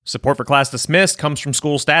Support for Class Dismissed comes from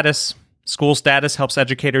School Status. School Status helps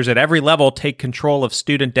educators at every level take control of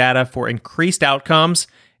student data for increased outcomes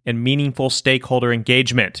and meaningful stakeholder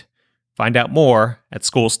engagement. Find out more at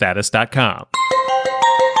schoolstatus.com.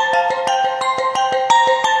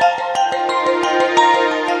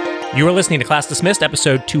 You are listening to Class Dismissed,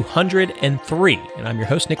 episode 203, and I'm your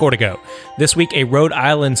host, Nick Ortego. This week, a Rhode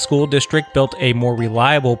Island school district built a more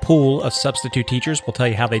reliable pool of substitute teachers. We'll tell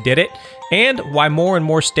you how they did it, and why more and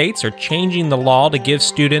more states are changing the law to give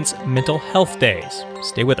students mental health days.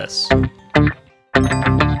 Stay with us.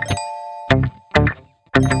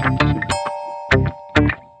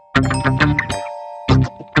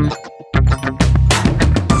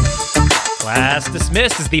 Class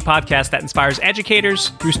Dismissed is the podcast that inspires educators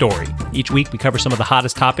through story. Each week, we cover some of the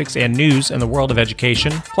hottest topics and news in the world of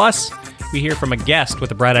education. Plus, we hear from a guest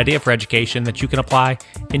with a bright idea for education that you can apply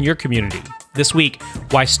in your community. This week,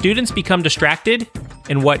 why students become distracted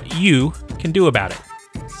and what you can do about it.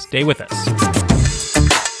 Stay with us.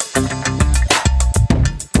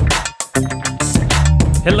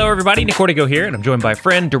 Hello, everybody. Nick Ortego here, and I'm joined by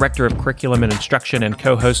friend, Director of Curriculum and Instruction, and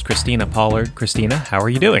co-host Christina Pollard. Christina, how are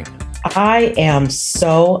you doing? I am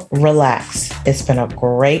so relaxed. It's been a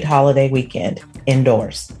great holiday weekend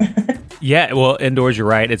indoors. Yeah, well, indoors, you're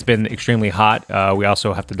right. It's been extremely hot. We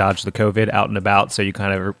also have to dodge the COVID out and about, so you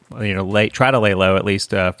kind of, try to lay low at least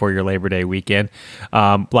for your Labor Day weekend.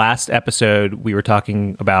 Last episode, we were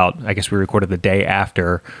talking about, I guess we recorded the day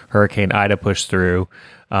after Hurricane Ida pushed through.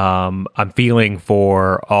 I'm feeling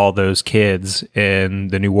for all those kids in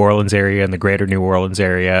the New Orleans area and the greater New Orleans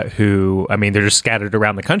area who, I mean, they're just scattered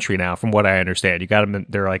around the country now, from what I understand. You got them,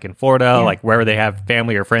 they're like in Florida, like wherever they have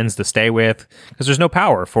family or friends to stay with, because there's no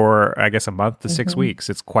power for, I guess, a month to 6 weeks.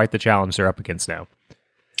 It's quite the challenge they're up against now.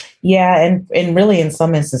 Yeah, and really in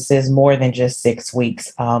some instances, more than just 6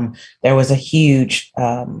 weeks. There was a huge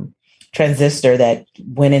transistor that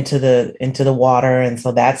went into the water, and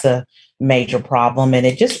so that's a major problem. And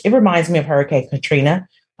it reminds me of Hurricane Katrina,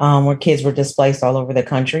 where kids were displaced all over the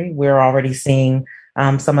country. We're already seeing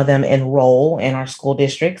some of them enroll in our school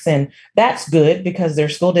districts. And that's good because their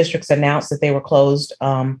school districts announced that they were closed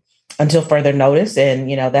until further notice. And,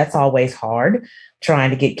 that's always hard,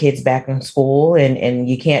 trying to get kids back in school. And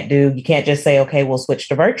you can't just say, okay, we'll switch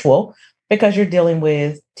to virtual, because you're dealing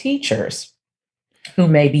with teachers who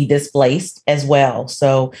may be displaced as well.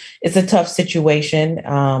 So it's a tough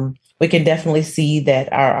situation. We can definitely see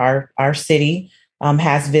that our city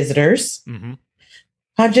has visitors. Mm-hmm.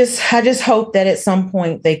 I just hope that at some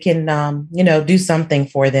point they can, do something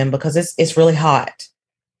for them, because it's really hot.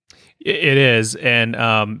 It is. And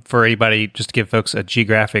for anybody, just to give folks a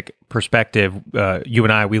geographic perspective, you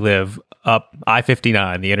and I, we live up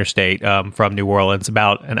I-59, the interstate, from New Orleans,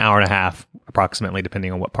 about an hour and a half, approximately,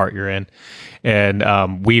 depending on what part you're in.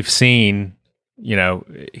 And we've seen,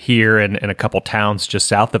 here in a couple towns just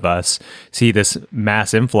south of us, see this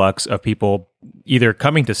mass influx of people either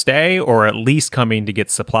coming to stay or at least coming to get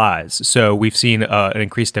supplies. So we've seen an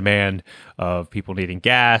increased demand of people needing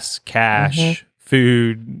gas, cash,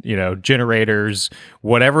 food, generators,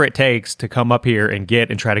 whatever it takes to come up here and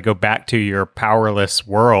get and try to go back to your powerless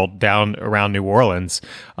world down around New Orleans.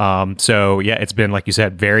 So yeah, it's been, like you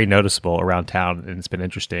said, very noticeable around town, and it's been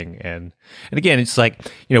interesting. And again, it's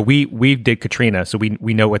like, we did Katrina, so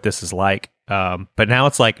we know what this is like. But now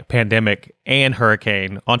it's like pandemic and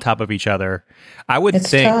hurricane on top of each other. I would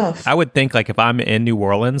think like if I'm in New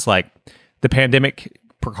Orleans, like the pandemic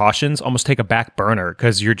precautions almost take a back burner,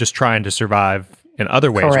 because you're just trying to survive in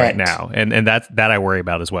other ways right now. And that I worry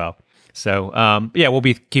about as well. So, we'll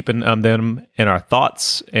be keeping them in our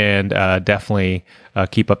thoughts, and definitely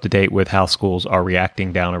keep up to date with how schools are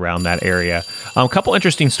reacting down around that area. A couple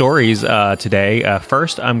interesting stories today.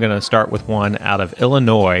 First, I'm going to start with one out of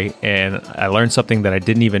Illinois, and I learned something that I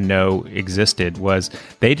didn't even know existed. Was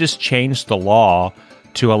they just changed the law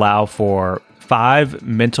to allow for 5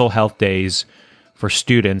 mental health days for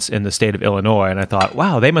students in the state of Illinois. And I thought,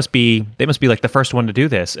 wow, they must be like the first one to do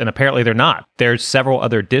this. And apparently they're not. There's several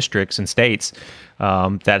other districts and states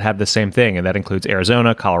that have the same thing. And that includes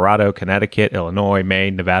Arizona, Colorado, Connecticut, Illinois,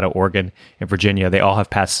 Maine, Nevada, Oregon, and Virginia. They all have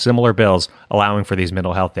passed similar bills allowing for these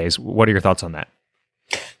mental health days. What are your thoughts on that?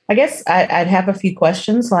 I guess I'd have a few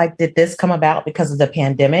questions, like, did this come about because of the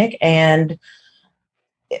pandemic? And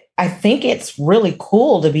I think it's really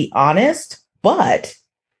cool, to be honest, but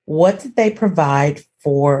what did they provide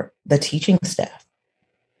for the teaching staff?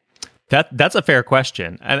 That's a fair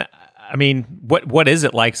question. And I mean, what is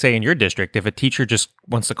it like, say, in your district, if a teacher just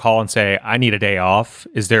wants to call and say, I need a day off?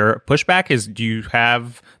 Is there pushback? Do you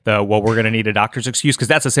have we're going to need a doctor's excuse? Because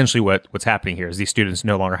that's essentially what's happening here, is these students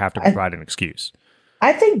no longer have to provide an excuse.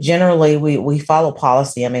 I think generally we follow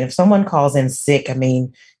policy. I mean, if someone calls in sick, I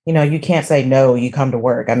mean, you can't say no, you come to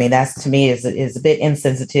work. I mean, that's to me is a bit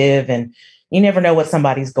insensitive, and you never know what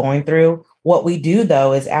somebody's going through. What we do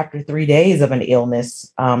though is after 3 days of an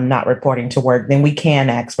illness, not reporting to work, then we can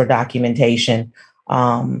ask for documentation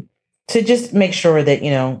to just make sure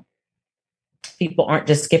that people aren't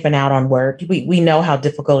just skipping out on work. We know how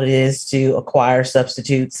difficult it is to acquire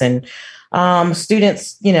substitutes, and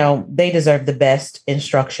students, they deserve the best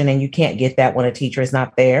instruction, and you can't get that when a teacher is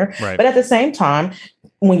not there. Right. But at the same time,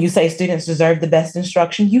 when you say students deserve the best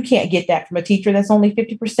instruction, you can't get that from a teacher that's only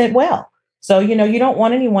 50% well. So, you don't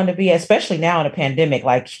want anyone to be, especially now in a pandemic,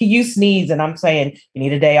 like you sneeze and I'm saying you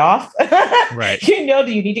need a day off. Right. Do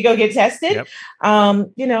you need to go get tested? Yep.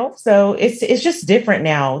 So it's just different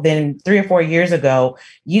now than 3 or 4 years ago.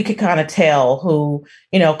 You could kind of tell who,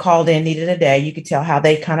 called in, needed a day. You could tell how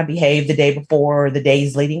they kind of behaved the day before or the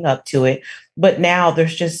days leading up to it. But now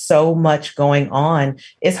there's just so much going on.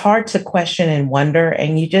 It's hard to question and wonder.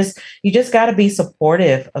 And you just got to be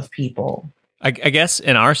supportive of people. I guess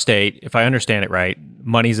in our state, if I understand it right,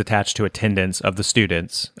 money's attached to attendance of the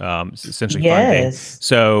students, essentially funding.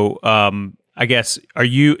 So I guess,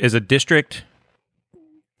 is a district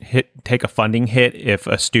take a funding hit if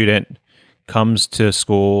a student comes to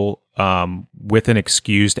school with an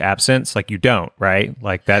excused absence? Like you don't, right?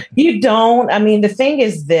 Like that. You don't. I mean, the thing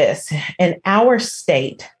is this, in our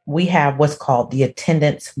state, we have what's called the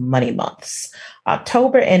attendance money months.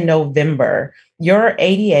 October and November, your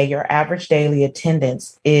ADA, your average daily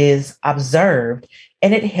attendance, is observed,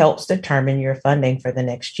 and it helps determine your funding for the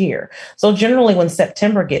next year. So generally when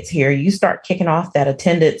September gets here, you start kicking off that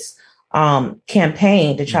attendance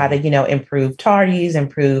campaign to try to, improve tardies,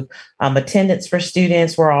 improve attendance for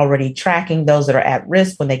students. We're already tracking those that are at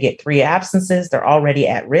risk. When they get 3 absences, they're already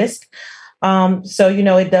at risk. So,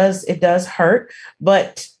 it does hurt,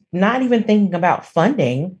 but not even thinking about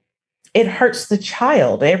funding, it hurts the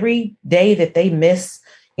child. Every day that they miss,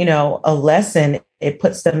 a lesson, it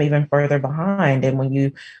puts them even further behind. And when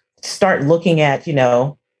you start looking at,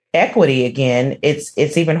 equity again,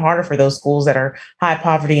 it's even harder for those schools that are high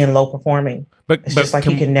poverty and low performing. But just like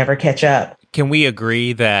you can never catch up. Can we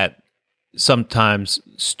agree that sometimes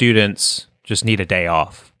students just need a day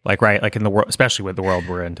off? Like in the world, especially with the world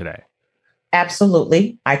we're in today.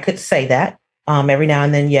 Absolutely. I could say that. Every now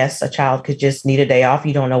and then, yes, a child could just need a day off.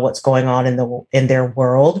 You don't know what's going on in their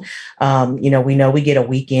world. We know we get a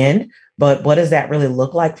weekend, but what does that really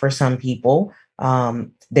look like for some people?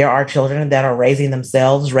 There are children that are raising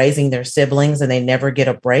themselves, raising their siblings, and they never get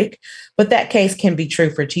a break. But that case can be true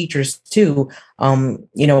for teachers too.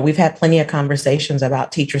 We've had plenty of conversations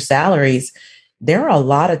about teacher salaries. There are a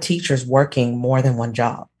lot of teachers working more than one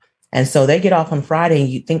job. And so they get off on Friday and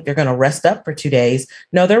you think they're going to rest up for 2 days.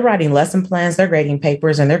 No, they're writing lesson plans, they're grading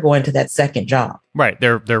papers, and they're going to that second job. Right.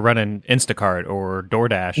 They're running Instacart or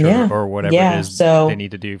DoorDash or whatever it is they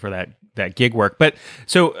need to do for that gig work. But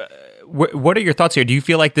so what are your thoughts here? Do you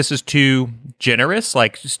feel like this is too generous?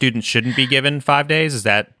 Like students shouldn't be given 5 days? Is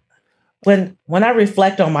that... When I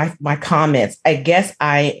reflect on my comments, I guess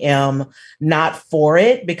I am not for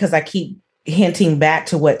it because I keep hinting back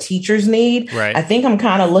to what teachers need. Right. I think I'm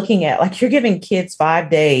kind of looking at like you're giving kids 5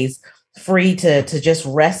 days free to just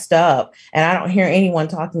rest up. And I don't hear anyone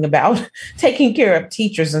talking about taking care of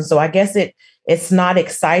teachers. And so I guess it's not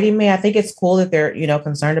exciting me. I think it's cool that they're,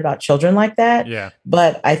 concerned about children like that. Yeah.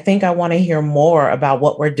 But I think I want to hear more about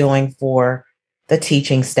what we're doing for the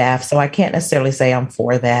teaching staff. So I can't necessarily say I'm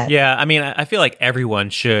for that. Yeah. I mean, I feel like everyone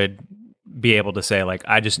should be able to say like,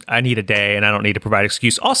 I need a day and I don't need to provide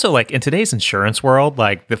excuse. Also, like in today's insurance world,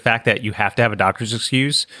 like the fact that you have to have a doctor's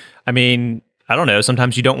excuse. I mean, I don't know.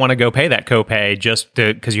 Sometimes you don't want to go pay that copay just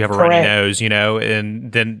because you have a runny nose,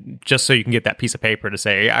 and then just so you can get that piece of paper to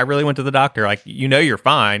say, I really went to the doctor. Like, you're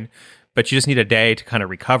fine, but you just need a day to kind of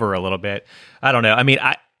recover a little bit. I don't know. I mean,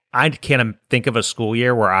 I can't think of a school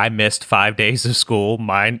year where I missed 5 days of school,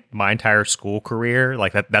 my entire school career.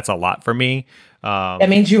 Like that's a lot for me. That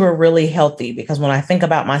means you were really healthy, because when I think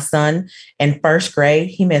about my son in first grade,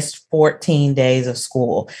 he missed 14 days of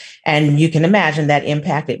school. And you can imagine that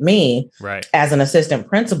impacted me as an assistant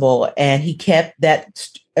principal. And he kept that,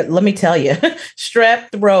 let me tell you,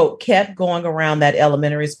 strep throat kept going around that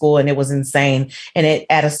elementary school, and it was insane. And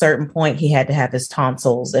at a certain point, he had to have his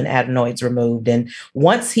tonsils and adenoids removed. And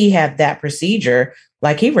once he had that procedure,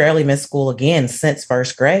 like he rarely missed school again since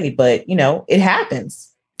first grade. But, it happens.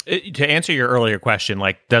 To answer your earlier question,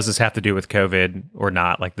 like, does this have to do with COVID or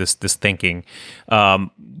not? Like this thinking,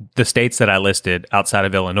 the states that I listed outside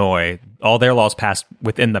of Illinois, all their laws passed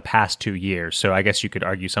within the past 2 years. So I guess you could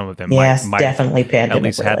argue some of them might definitely at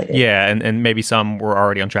least pandemic related. and maybe some were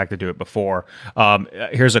already on track to do it before.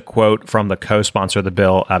 Here's a quote from the co-sponsor of the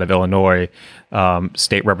bill out of Illinois,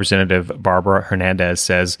 State Representative Barbara Hernandez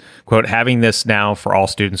says, "Quote, having this now for all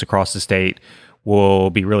students across the state will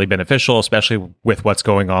be really beneficial, especially with what's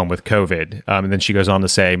going on with COVID." And then she goes on to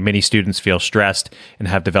say, many students feel stressed and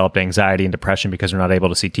have developed anxiety and depression because they're not able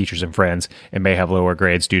to see teachers and friends and may have lower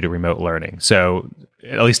grades due to remote learning. So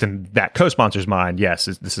at least in that co-sponsor's mind, yes,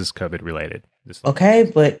 this is COVID related.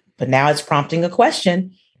 Okay, but now it's prompting a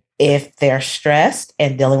question. If they're stressed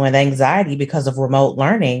and dealing with anxiety because of remote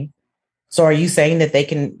learning, so are you saying that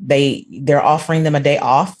they're offering them a day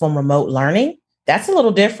off from remote learning? That's a little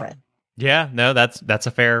different. Yeah, no, that's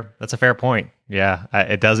a fair point. Yeah,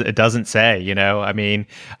 it doesn't say, I mean,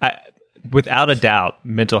 without a doubt,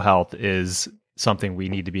 mental health is something we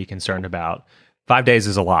need to be concerned about. 5 days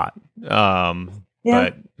is a lot.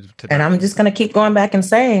 But and I'm just going to keep going back and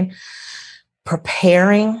saying,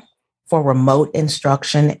 preparing for remote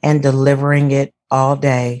instruction and delivering it all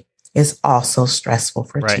day is also stressful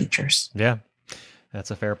for teachers. Yeah,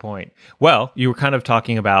 that's a fair point. Well, you were kind of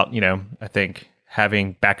talking about, I think,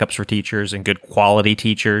 having backups for teachers and good quality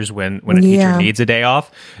teachers when a teacher needs a day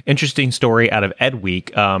off. Interesting story out of Ed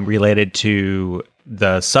Week related to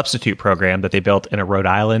the substitute program that they built in a Rhode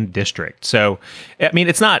Island district. So, I mean,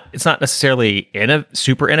 it's not necessarily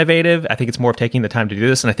super innovative. I think it's more of taking the time to do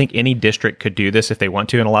this. And I think any district could do this if they want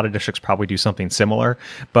to. And a lot of districts probably do something similar.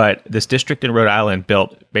 But this district in Rhode Island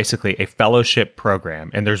built basically a fellowship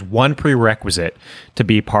program. And there's one prerequisite to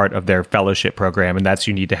be part of their fellowship program, and that's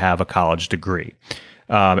you need to have a college degree.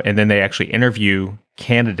 And then they actually interview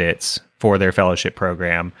candidates for their fellowship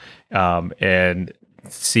program and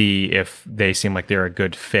see if they seem like they're a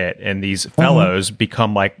good fit. And these fellows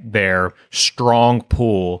become like their strong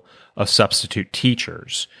pool of substitute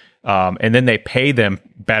teachers. And then they pay them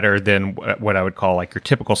better than what I would call like your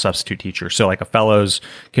typical substitute teacher. So like a fellows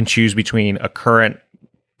can choose between a current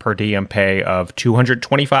per diem pay of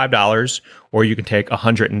 $225, or you can take a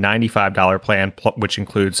 $195 plan, which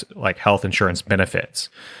includes like health insurance benefits.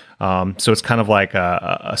 So it's kind of like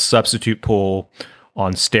a substitute pool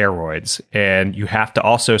on steroids. And you have to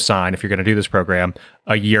also sign, if you're going to do this program,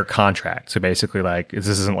 a year contract. So basically, like, this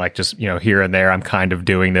isn't like just, here and there, I'm kind of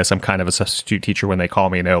doing this. I'm kind of a substitute teacher when they call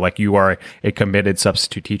me. No, like, you are a committed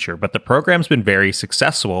substitute teacher. But the program's been very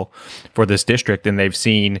successful for this district, and they've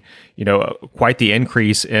seen, quite the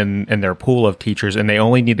increase in their pool of teachers. And they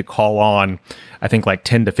only need to call on, I think, like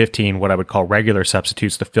 10 to 15, what I would call regular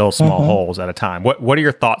substitutes to fill small holes at a time. What are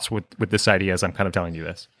your thoughts with this idea as I'm kind of telling you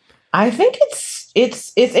this? I think it's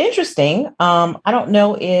interesting. I don't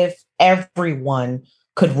know if everyone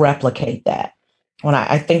could replicate that. When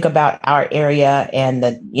I think about our area and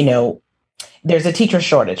there's a teacher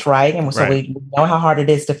shortage, right? And so we know how hard it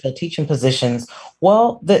is to fill teaching positions.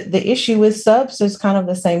 Well, the issue with subs is kind of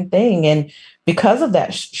the same thing. And because of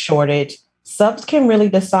that shortage, subs can really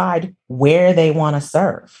decide where they want to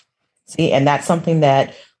serve. See, and that's something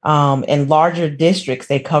that in larger districts,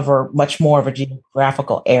 they cover much more of a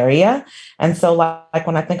geographical area. And so like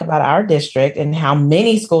when I think about our district and how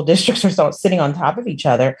many school districts are sitting on top of each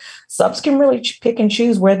other, subs can really pick and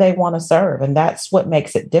choose where they want to serve. And that's what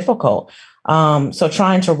makes it difficult. So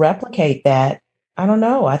trying to replicate that, I don't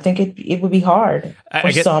know. I think it would be hard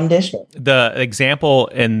for some districts. The example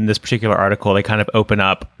in this particular article, they kind of open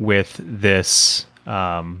up with this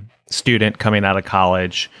student coming out of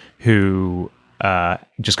college who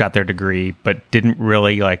just got their degree, but didn't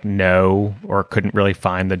really know or couldn't really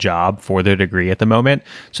find the job for their degree at the moment.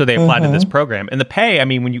 So they applied to this program. And the pay, I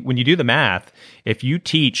mean, when you do the math, if you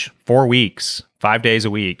teach 4 weeks, 5 days a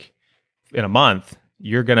week in a month,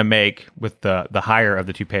 you're going to make, with the higher of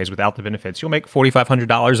the two pays without the benefits, you'll make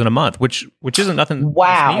 $4,500 in a month, which isn't nothing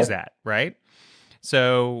to sneeze at, right?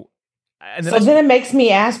 So... then it makes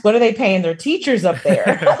me ask, what are they paying their teachers up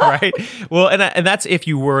there? Right. Well, and that's if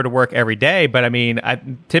you were to work every day. But I mean,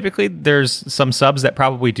 typically there's some subs that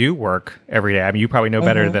probably do work every day. I mean, you probably know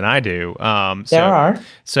better than I do. There are.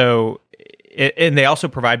 So, and they also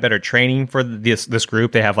provide better training for this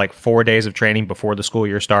group. They have like 4 days of training before the school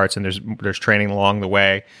year starts, and there's training along the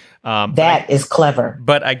way. That is clever.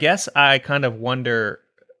 But I guess I kind of wonder,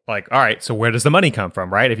 like, all right, so where does the money come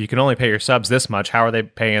from, right? If you can only pay your subs this much, how are they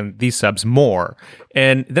paying these subs more?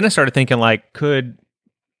 And then I started thinking, like, could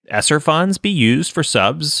ESSER funds be used for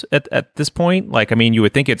subs at this point? Like, I mean, you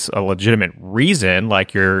would think it's a legitimate reason,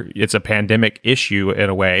 like it's a pandemic issue in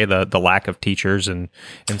a way, the lack of teachers and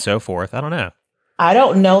so forth. I don't know. I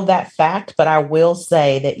don't know that fact, but I will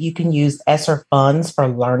say that you can use ESSER funds for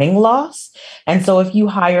learning loss. And so if you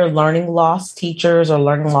hire learning loss teachers or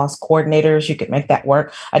learning loss coordinators, you could make that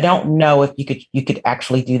work. I don't know if you could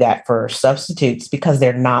actually do that for substitutes because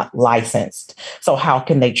they're not licensed. So how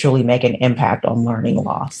can they truly make an impact on learning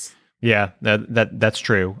loss? Yeah, that's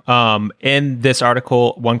true. In this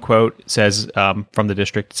article, one quote says from the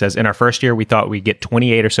district says, "In our first year, we thought we'd get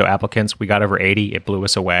 28 or so applicants. We got over 80. It blew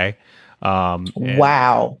us away."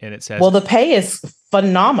 Wow. And it says, well, the pay is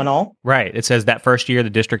phenomenal. Right. It says that first year,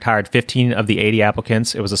 the district hired 15 of the 80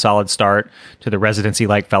 applicants. It was a solid start to the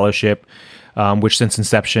residency-like fellowship, which since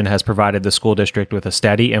inception has provided the school district with a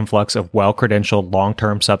steady influx of well-credentialed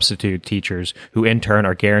long-term substitute teachers who in turn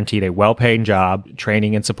are guaranteed a well-paid job,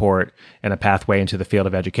 training and support, and a pathway into the field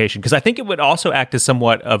of education. Because I think it would also act as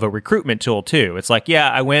somewhat of a recruitment tool too. It's like,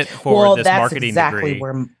 yeah, I went for this marketing degree.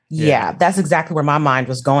 Yeah, that's exactly where my mind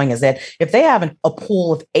was going, is that if they have a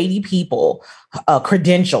pool of 80 people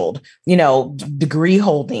credentialed, degree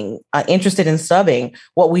holding, interested in subbing,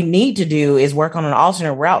 what we need to do is work on an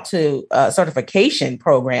alternate route to a certification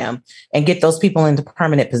program and get those people into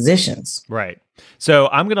permanent positions. Right. So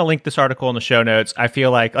I'm going to link this article in the show notes. I feel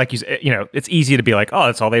like you said, it's easy to be like, oh,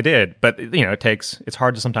 that's all they did. But, it's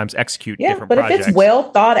hard to sometimes execute different projects. But if it's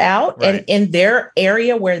well thought out right. and in their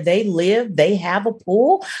area where they live, they have a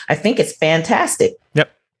pool, I think it's fantastic.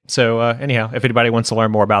 Yep. So anyhow, if anybody wants to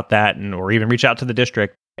learn more about that or even reach out to the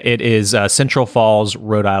district, it is Central Falls,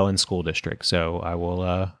 Rhode Island School District. So I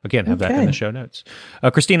will, again, have that in the show notes.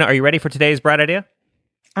 Christina, are you ready for today's Bright Idea?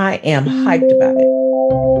 I am hyped about it.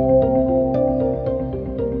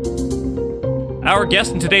 Our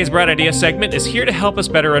guest in today's Bright Idea segment is here to help us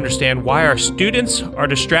better understand why our students are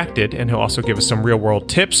distracted, and he'll also give us some real-world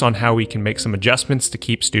tips on how we can make some adjustments to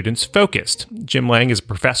keep students focused. Jim Lang is a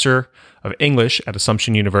professor of English at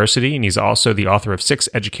Assumption University, and he's also the author of 6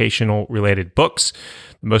 educational-related books,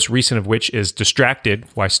 the most recent of which is Distracted,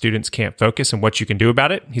 Why Students Can't Focus and What You Can Do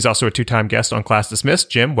About It. He's also a 2-time guest on Class Dismissed.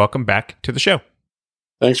 Jim, welcome back to the show.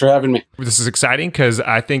 Thanks for having me. This is exciting because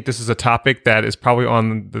I think this is a topic that is probably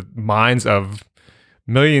on the minds of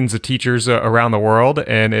millions of teachers around the world,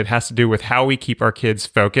 and it has to do with how we keep our kids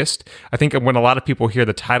focused. I think when a lot of people hear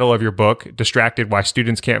the title of your book, Distracted, Why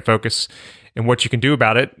Students Can't Focus and What You Can Do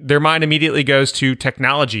About It, their mind immediately goes to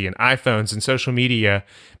technology and iPhones and social media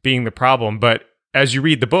being the problem. But as you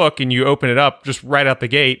read the book and you open it up just right out the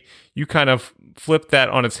gate, you kind of flip that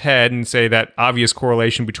on its head and say that obvious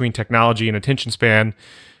correlation between technology and attention span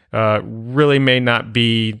really may not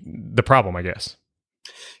be the problem, I guess.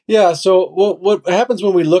 Yeah, so what happens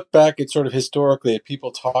when we look back at sort of historically at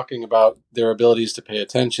people talking about their abilities to pay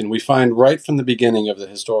attention, we find right from the beginning of the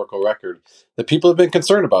historical record that people have been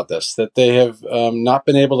concerned about this, that they have not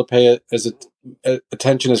been able to pay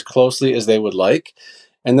attention as closely as they would like,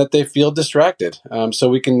 and that they feel distracted. So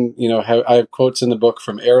we can, I have quotes in the book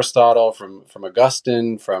from Aristotle, from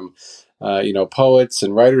Augustine, from poets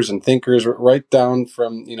and writers and thinkers, right down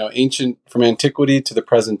from from antiquity to the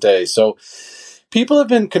present day. So people have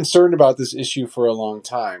been concerned about this issue for a long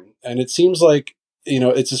time, and it seems like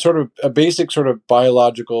it's a sort of a basic sort of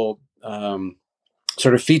biological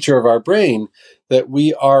sort of feature of our brain that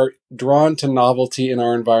we are drawn to novelty in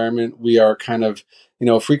our environment. We are kind of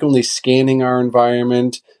frequently scanning our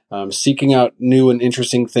environment, seeking out new and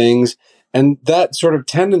interesting things, and that sort of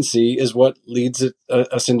tendency is what leads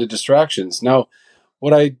us into distractions. Now,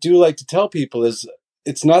 what I do like to tell people is,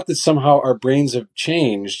 it's not that somehow our brains have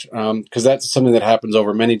changed, because that's something that happens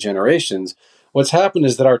over many generations. What's happened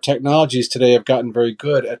is that our technologies today have gotten very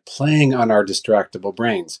good at playing on our distractible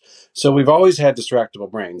brains. So we've always had distractible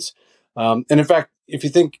brains. And in fact, if you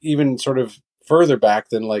think even sort of further back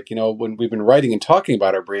than when we've been writing and talking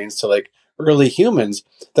about our brains to early humans,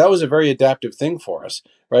 that was a very adaptive thing for us,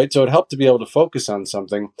 right? So it helped to be able to focus on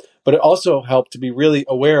something, but it also helped to be really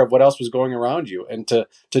aware of what else was going around you and to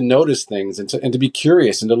notice things and to be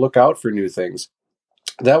curious and to look out for new things.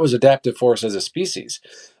 That was adaptive for us as a species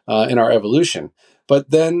in our evolution. But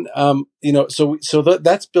then,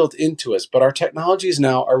 that's built into us. But our technologies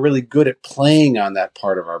now are really good at playing on that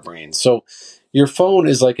part of our brain. So your phone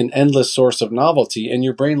is like an endless source of novelty, and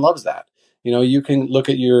your brain loves that. You can look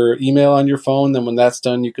at your email on your phone. Then when that's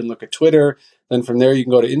done, you can look at Twitter. Then from there, you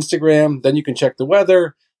can go to Instagram. Then you can check the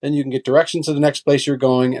weather. Then you can get directions to the next place you're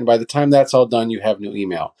going. And by the time that's all done, you have new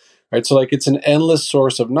email. Right? So it's an endless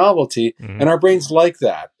source of novelty. Mm-hmm. And our brains like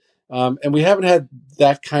that. And we haven't had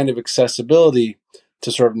that kind of accessibility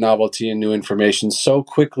to sort of novelty and new information so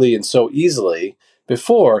quickly and so easily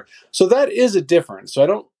before. So that is a difference. So I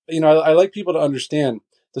don't, I like people to understand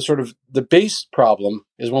the sort of the base problem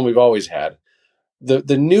is one we've always had.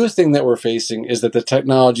 The new thing that we're facing is that the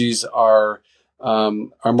technologies are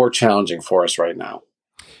more challenging for us right now.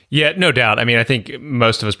 Yeah, no doubt. I mean, I think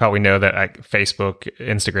most of us probably know that Facebook,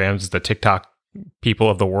 Instagrams, the TikTok people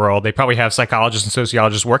of the world, they probably have psychologists and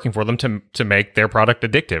sociologists working for them to make their product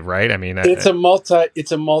addictive, right? I mean, it's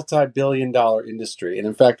a multi-billion-dollar industry, and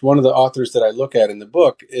in fact, one of the authors that I look at in the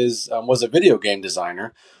book was a video game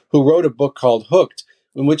designer who wrote a book called Hooked,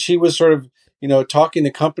 in which he was sort of talking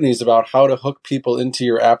to companies about how to hook people into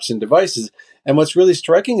your apps and devices. And what's really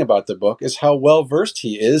striking about the book is how well versed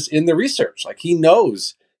he is in the research. Like he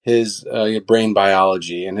knows his brain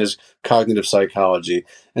biology and his cognitive psychology.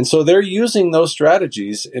 And so they're using those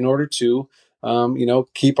strategies in order to,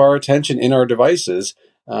 keep our attention in our devices.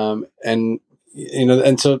 And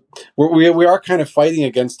so we are kind of fighting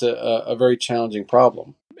against a very challenging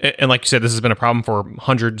problem. And like you said, this has been a problem for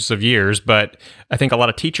hundreds of years, but I think a lot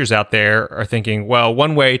of teachers out there are thinking, well,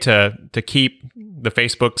 one way to keep the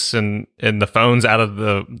Facebooks and the phones out of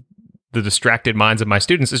the distracted minds of my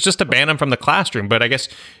students is just to ban them from the classroom. But I guess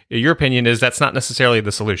your opinion is that's not necessarily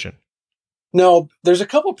the solution. No, there's a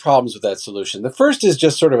couple problems with that solution. The first is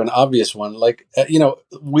just sort of an obvious one. Like,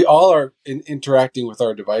 we all are interacting with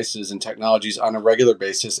our devices and technologies on a regular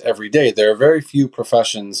basis every day. There are very few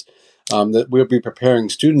professions that we'll be preparing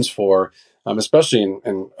students for, especially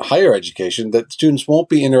in higher education, that students won't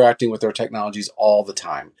be interacting with their technologies all the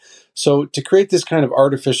time. So to create this kind of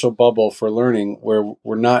artificial bubble for learning where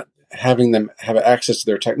we're not having them have access to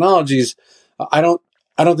their technologies, I don't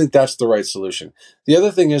think that's the right solution. The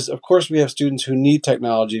other thing is, of course, we have students who need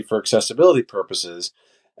technology for accessibility purposes,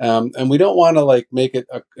 and we don't want to make it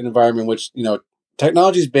an environment in which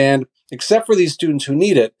technology is banned except for these students who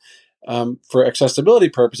need it for accessibility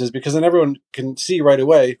purposes, because then everyone can see right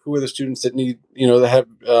away who are the students that need that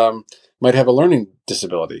have might have a learning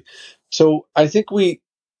disability. So I think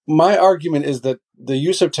my argument is that the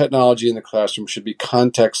use of technology in the classroom should be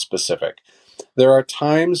context specific. There are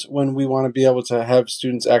times when we want to be able to have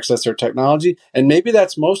students access their technology, and maybe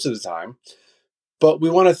that's most of the time, but we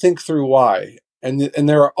want to think through why. And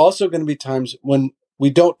there are also going to be times when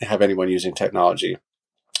we don't have anyone using technology.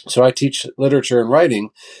 So I teach literature and writing,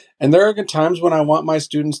 and there are times when I want my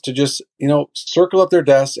students to just, circle up their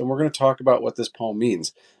desks and we're going to talk about what this poem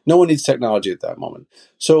means. No one needs technology at that moment.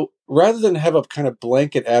 So rather than have a kind of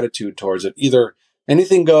blanket attitude towards it, either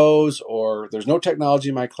anything goes or there's no technology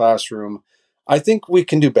in my classroom, I think we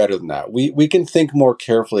can do better than that. We can think more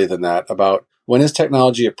carefully than that about when is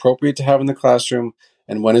technology appropriate to have in the classroom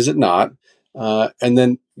and when is it not, and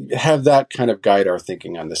then have that kind of guide our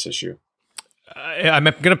thinking on this issue. I'm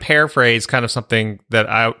going to paraphrase kind of something that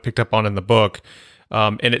I picked up on in the book,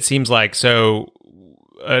 and it seems like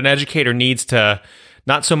an educator needs to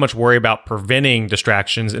not so much worry about preventing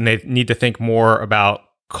distractions, and they need to think more about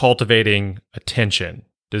cultivating attention.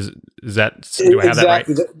 Do I have that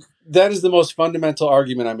right? That is the most fundamental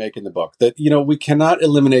argument I make in the book, that, we cannot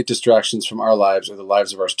eliminate distractions from our lives or the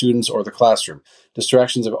lives of our students or the classroom.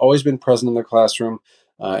 Distractions have always been present in the classroom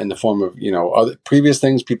in the form of, other previous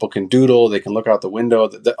things. People can doodle, they can look out the window,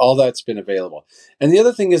 all that's been available. And the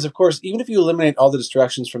other thing is, of course, even if you eliminate all the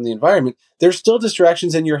distractions from the environment, there's still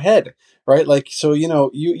distractions in your head, right? So,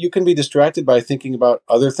 you can be distracted by thinking about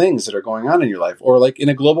other things that are going on in your life, or like in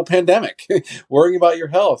a global pandemic, worrying about your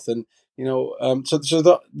health. And,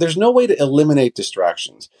 there's no way to eliminate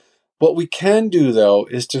distractions. What we can do, though,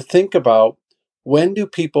 is to think about, when do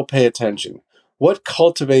people pay attention? What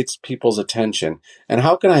cultivates people's attention? And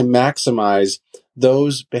how can I maximize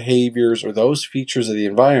those behaviors or those features of the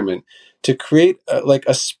environment to create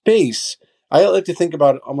a space? I like to think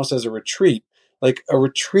about it almost as a retreat, like a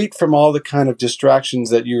retreat from all the kind of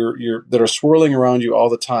distractions that that are swirling around you all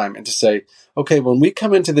the time, and to say, okay, when we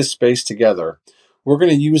come into this space together, we're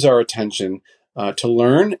going to use our attention to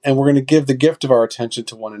learn, and we're going to give the gift of our attention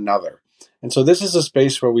to one another. And so this is a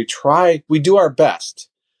space where we do our best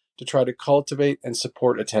to try to cultivate and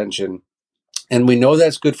support attention. And we know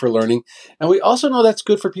that's good for learning. And we also know that's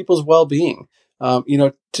good for people's well-being.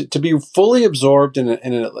 To be fully absorbed in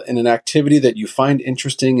an activity that you find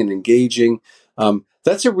interesting and engaging,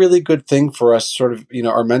 that's a really good thing for us, sort of,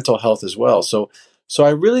 our mental health as well. So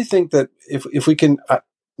I really think that if we can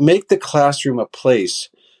make the classroom a place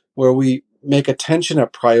where we make attention a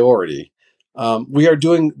priority, we are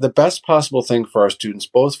doing the best possible thing for our students,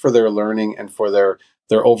 both for their learning and for their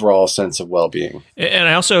overall sense of well-being. And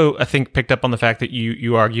I think picked up on the fact that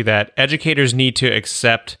you argue that educators need to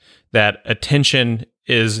accept that attention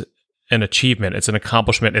is an achievement. It's an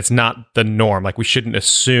accomplishment. It's not the norm. Like we shouldn't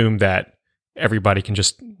assume that everybody can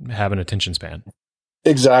just have an attention span.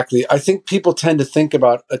 Exactly. I think people tend to think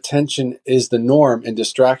about attention is the norm and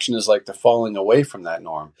distraction is like the falling away from that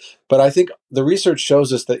norm. But I think the research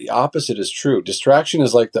shows us that the opposite is true. Distraction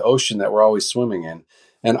is like the ocean that we're always swimming in.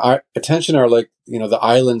 And our attention are like, the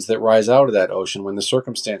islands that rise out of that ocean when the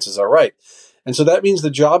circumstances are right. And so that means the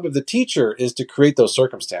job of the teacher is to create those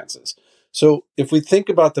circumstances. So if we think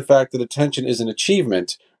about the fact that attention is an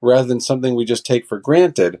achievement rather than something we just take for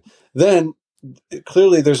granted, then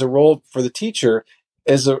clearly there's a role for the teacher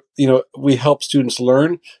as we help students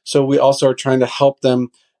learn. So we also are trying to help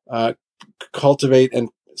them cultivate and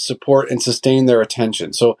support and sustain their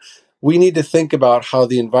attention. So we need to think about how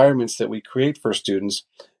the environments that we create for students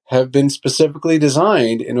have been specifically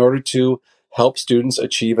designed in order to help students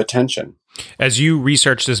achieve attention. As you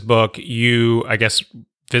researched this book, you, I guess,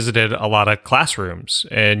 visited a lot of classrooms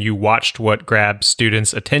and you watched what grabbed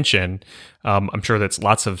students' attention. I'm sure that's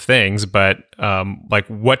lots of things, but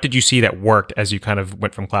what did you see that worked as you kind of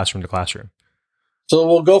went from classroom to classroom? So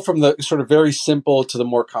we'll go from the sort of very simple to the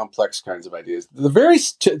more complex kinds of ideas.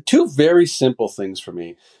 The two very simple things for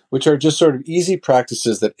me, which are just sort of easy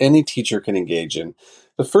practices that any teacher can engage in.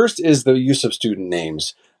 The first is the use of student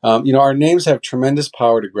names. Our names have tremendous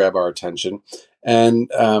power to grab our attention. And,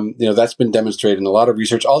 that's been demonstrated in a lot of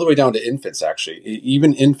research, all the way down to infants, actually.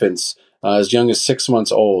 Even infants as young as 6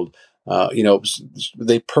 months old,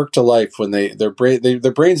 they perk to life when their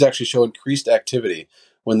brains actually show increased activity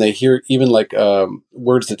when they hear even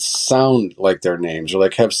words that sound like their names or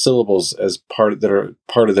like have syllables as part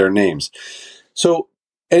of their names. So,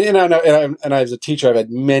 and as a teacher, I've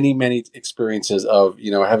had many experiences of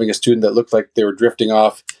having a student that looked like they were drifting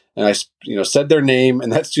off, and I said their name,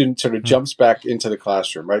 and that student sort of jumps back into the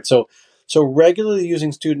classroom, right? So regularly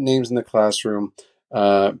using student names in the classroom,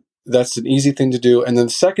 that's an easy thing to do. And then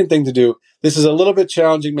the second thing to do, this is a little bit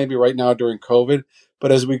challenging maybe right now during COVID,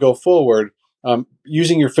 but as we go forward,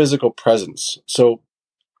 using your physical presence. So,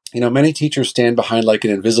 many teachers stand behind like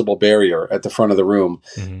an invisible barrier at the front of the room.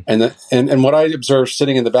 Mm-hmm. And what I observed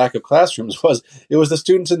sitting in the back of classrooms was the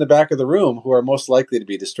students in the back of the room who are most likely to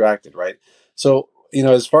be distracted, right? So,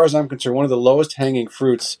 as far as I'm concerned, one of the lowest hanging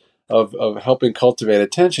fruits of helping cultivate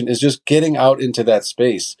attention is just getting out into that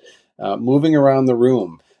space, moving around the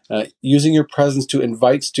room, using your presence to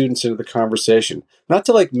invite students into the conversation, not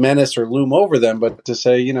to like menace or loom over them, but to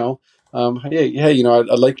say, hey,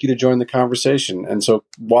 I'd like you to join the conversation. And so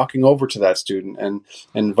walking over to that student and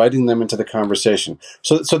inviting them into the conversation.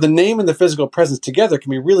 So the name and the physical presence together can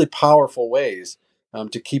be really powerful ways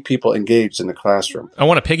to keep people engaged in the classroom. I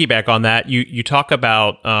want to piggyback on that. You talk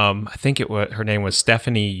about, I think her name was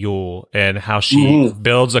Stephanie Yule, and how she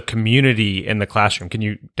builds a community in the classroom. Can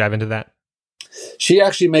you dive into that? She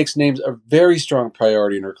actually makes names a very strong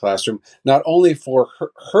priority in her classroom, not only for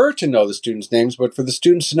her to know the students' names, but for the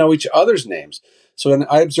students to know each other's names. So when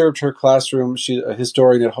I observed her classroom, she's a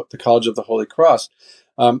historian at the College of the Holy Cross.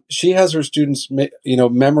 She has her students,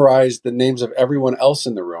 memorize the names of everyone else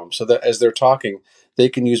in the room, so that as they're talking, they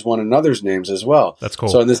can use one another's names as well. That's cool.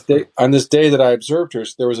 So on this day that I observed her,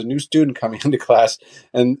 there was a new student coming into class,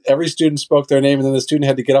 and every student spoke their name, and then the student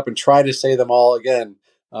had to get up and try to say them all again,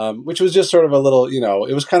 which was just sort of a little,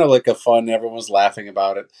 it was kind of like a fun. Everyone was laughing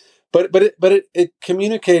about it, but it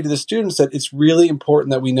communicated to the students that it's really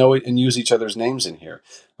important that we know it and use each other's names in here.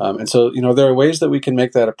 And so there are ways that we can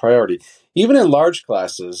make that a priority. Even in large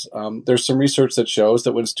classes, there's some research that shows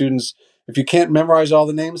that when students, if you can't memorize all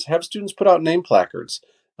the names, have students put out name placards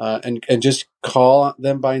and just call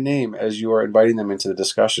them by name as you are inviting them into the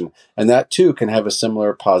discussion. And that too can have a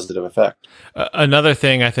similar positive effect. Another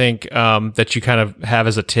thing I think that you kind of have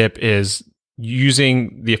as a tip is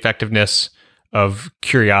using the effectiveness of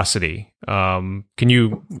curiosity. Can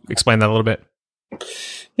you explain that a little bit?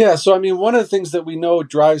 Yeah, so one of the things that we know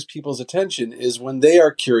drives people's attention is when they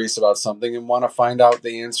are curious about something and want to find out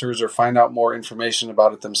the answers or find out more information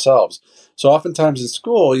about it themselves. So oftentimes in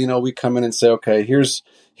school, we come in and say, okay, here's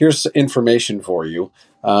information for you.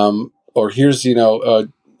 Or here's,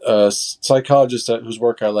 a psychologist whose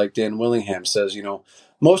work I like, Dan Willingham, says,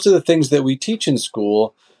 most of the things that we teach in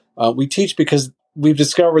school, we teach because we've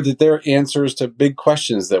discovered that they're answers to big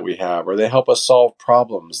questions that we have, or they help us solve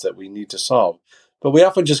problems that we need to solve. But we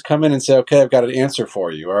often just come in and say, okay, I've got an answer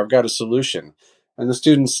for you, or I've got a solution. And the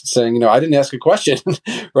student's saying, I didn't ask a question,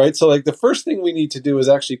 right? So the first thing we need to do is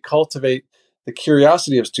actually cultivate the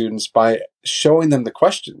curiosity of students by showing them the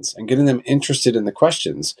questions and getting them interested in the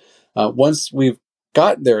questions. Once we've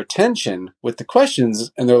got their attention with the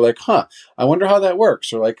questions and they're like, I wonder how that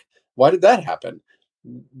works, or why did that happen?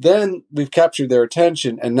 then we've captured their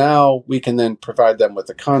attention, and now we can then provide them with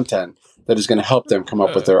the content that is going to help them come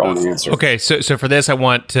up with their own answer. Okay, so for this, I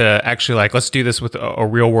want to actually let's do this with a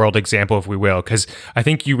real world example, if we will, because I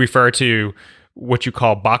think you refer to what you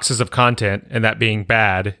call boxes of content and that being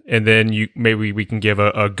bad, and then maybe we can give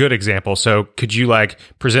a good example. So could you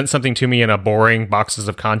present something to me in a boring boxes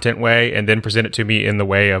of content way, and then present it to me in the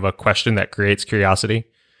way of a question that creates curiosity?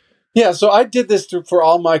 Yeah, so I did this for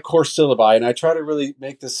all my course syllabi, and I try to really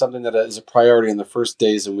make this something that is a priority in the first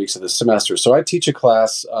days and weeks of the semester. So I teach a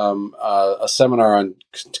class, a seminar on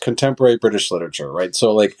contemporary British literature, right?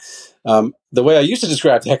 So the way I used to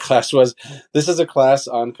describe that class was, this is a class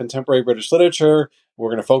on contemporary British literature. We're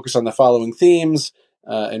going to focus on the following themes,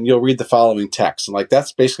 and you'll read the following text. And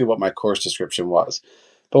that's basically what my course description was.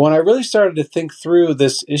 But when I really started to think through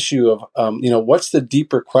this issue of, what's the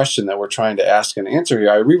deeper question that we're trying to ask and answer here,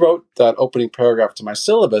 I rewrote that opening paragraph to my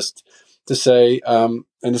syllabus to say, and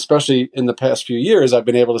especially in the past few years, I've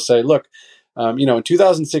been able to say, look, in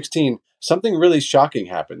 2016, something really shocking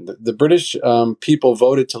happened. The British people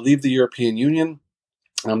voted to leave the European Union.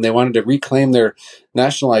 They wanted to reclaim their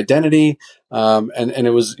national identity, and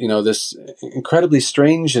it was this incredibly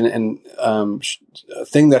strange and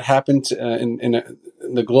thing that happened in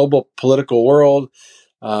the global political world,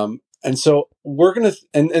 and so we're gonna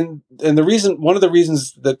and the reason, one of the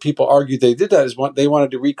reasons that people argued they did that is they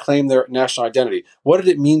wanted to reclaim their national identity. What did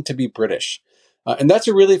it mean to be British? And that's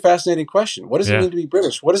a really fascinating question. What does it mean to be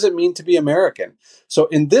British? What does it mean to be American? So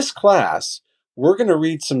in this class, we're going to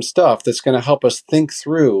read some stuff that's going to help us think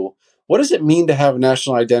through, what does it mean to have a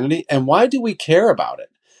national identity, and why do we care about it?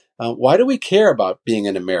 Why do we care about being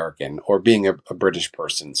an American or being a British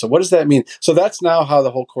person? So what does that mean? So that's now how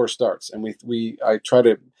the whole course starts. And I try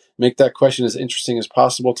to make that question as interesting as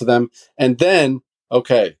possible to them. And then,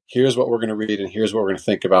 okay, here's what we're going to read and here's what we're going to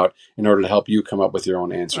think about in order to help you come up with your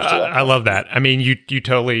own answers to that. I love that. I mean, you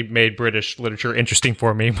totally made British literature interesting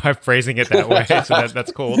for me by phrasing it that way. So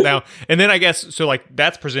that's cool. Now, and then I guess, so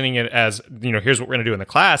that's presenting it as, here's what we're going to do in the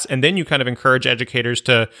class. And then you kind of encourage educators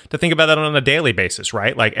to think about that on a daily basis,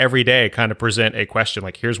 right? Every day kind of present a question,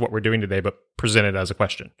 here's what we're doing today, but present it as a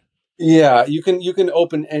question. Yeah, you can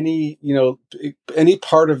open any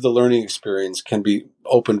part of the learning experience can be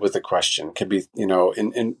opened with a question. Can be,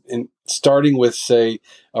 in starting with, say,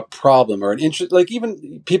 a problem or an interest.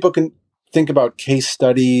 Even people can think about case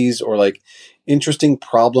studies or interesting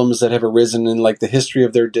problems that have arisen in the history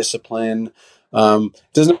of their discipline.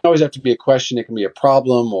 Doesn't always have to be a question. It can be a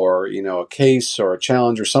problem or a case or a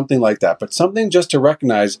challenge or something like that. But something just to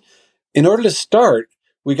recognize, in order to start,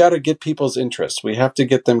 we got to get people's interest. We have to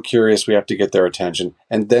get them curious. We have to get their attention.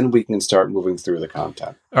 And then we can start moving through the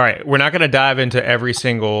content. All right. We're not going to dive into every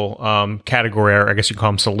single category, or I guess you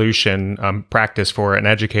call them solution practice for an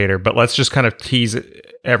educator, but let's just kind of tease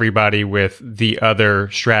everybody with the other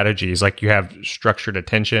strategies. You have structured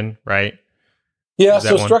attention, right? Yeah.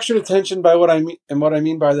 So structured attention, by what I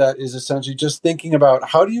mean by that is essentially just thinking about,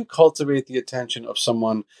 how do you cultivate the attention of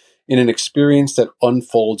someone in an experience that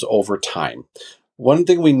unfolds over time? One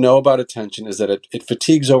thing we know about attention is that it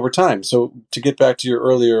fatigues over time. So to get back to your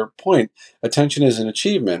earlier point, attention is an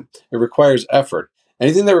achievement. It requires effort.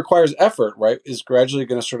 Anything that requires effort, right, is gradually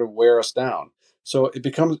going to sort of wear us down. So it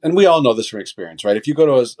becomes, and we all know this from experience, right? If you go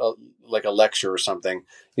to a lecture or something,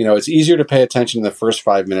 it's easier to pay attention in the first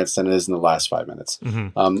 5 minutes than it is in the last 5 minutes,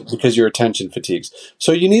 because your attention fatigues.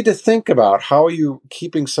 So you need to think about, how are you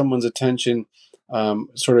keeping someone's attention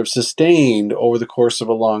sort of sustained over the course of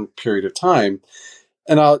a long period of time.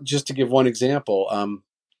 And just to give one example,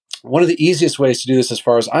 one of the easiest ways to do this, as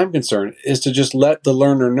far as I'm concerned, is to just let the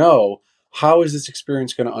learner know, how is this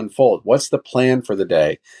experience going to unfold? What's the plan for the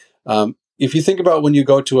day? If you think about when you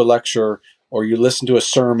go to a lecture or you listen to a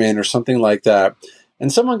sermon or something like that,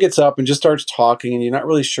 and someone gets up and just starts talking and you're not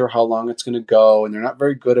really sure how long it's going to go, and they're not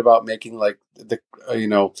very good about making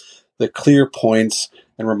the clear points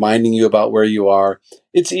and reminding you about where you are,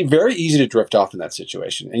 it's very easy to drift off in that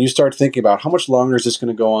situation. And you start thinking about, how much longer is this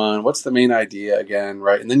going to go on? What's the main idea again,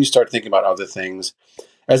 right? And then you start thinking about other things,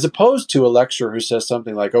 as opposed to a lecturer who says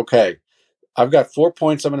something like, okay, I've got 4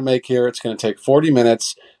 points I'm going to make here. It's going to take 40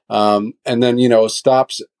 minutes. And then,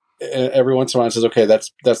 stops every once in a while and says, okay,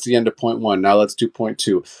 that's the end of point 1. Now let's do point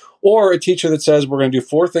 2. Or a teacher that says, we're going to do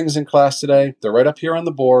 4 things in class today. They're right up here on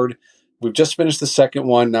the board. We've just finished the second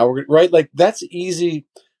one. Now we're right. That's easy.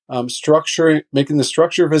 Structure, making the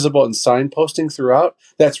structure visible and signposting throughout.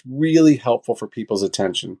 That's really helpful for people's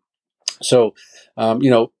attention. So,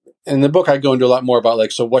 in the book, I go into a lot more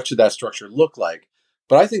about so what should that structure look like?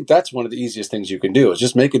 But I think that's one of the easiest things you can do is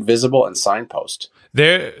just make it visible and signpost.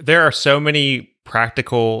 There are so many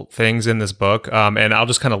practical things in this book, and I'll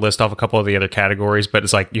just kind of list off a couple of the other categories, but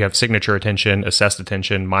it's like you have signature attention, assessed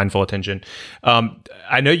attention, mindful attention.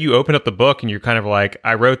 I know you open up the book and you're kind of like,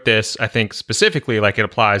 I wrote this, I think specifically like it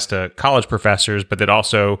applies to college professors, but that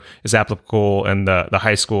also is applicable in the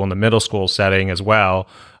high school and the middle school setting as well.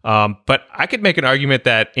 But I could make an argument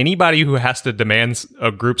that anybody who has to demand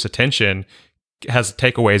a group's attention has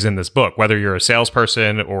takeaways in this book, whether you're a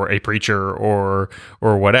salesperson or a preacher or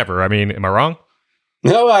whatever. I mean, am I wrong?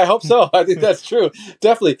 No, I hope so. I think that's true.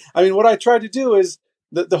 Definitely. I mean, what I tried to do is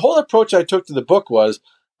the whole approach I took to the book was,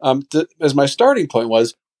 as my starting point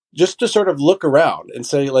was, just to sort of look around and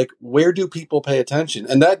say, like, where do people pay attention?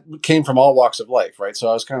 And that came from all walks of life, right? So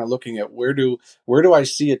I was kind of looking at where do I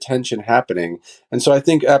see attention happening? And so I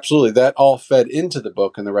think absolutely that all fed into the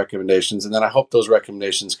book and the recommendations. And then I hope those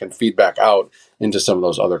recommendations can feed back out into some of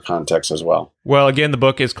those other contexts as well. Well, again, the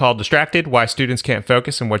book is called Distracted: Why Students Can't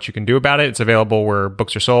Focus and What You Can Do About It. It's available where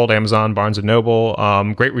books are sold, Amazon, Barnes & Noble.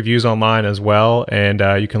 Great reviews online as well. And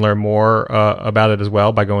you can learn more about it as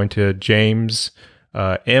well by going to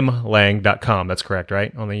jamesmlang.com. That's correct,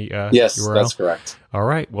 right? On the yes, URL? That's correct. All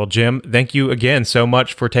right. Well, Jim, thank you again so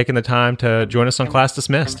much for taking the time to join us on Class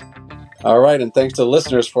Dismissed. All right. And thanks to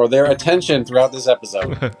listeners for their attention throughout this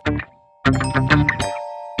episode.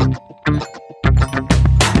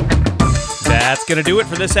 That's going to do it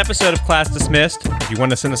for this episode of Class Dismissed. If you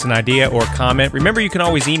want to send us an idea or comment, remember you can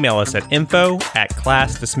always email us at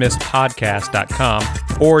info@classdismissedpodcast.com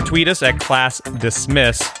or tweet us at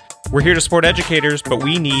classdismiss. We're here to support educators, but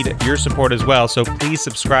we need your support as well, so please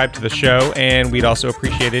subscribe to the show, and we'd also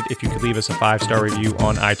appreciate it if you could leave us a 5-star review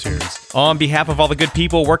on iTunes. On behalf of all the good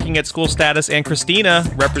people working at School Status and Christina,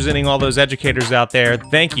 representing all those educators out there,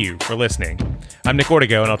 thank you for listening. I'm Nick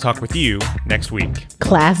Ortego, and I'll talk with you next week.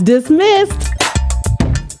 Class dismissed.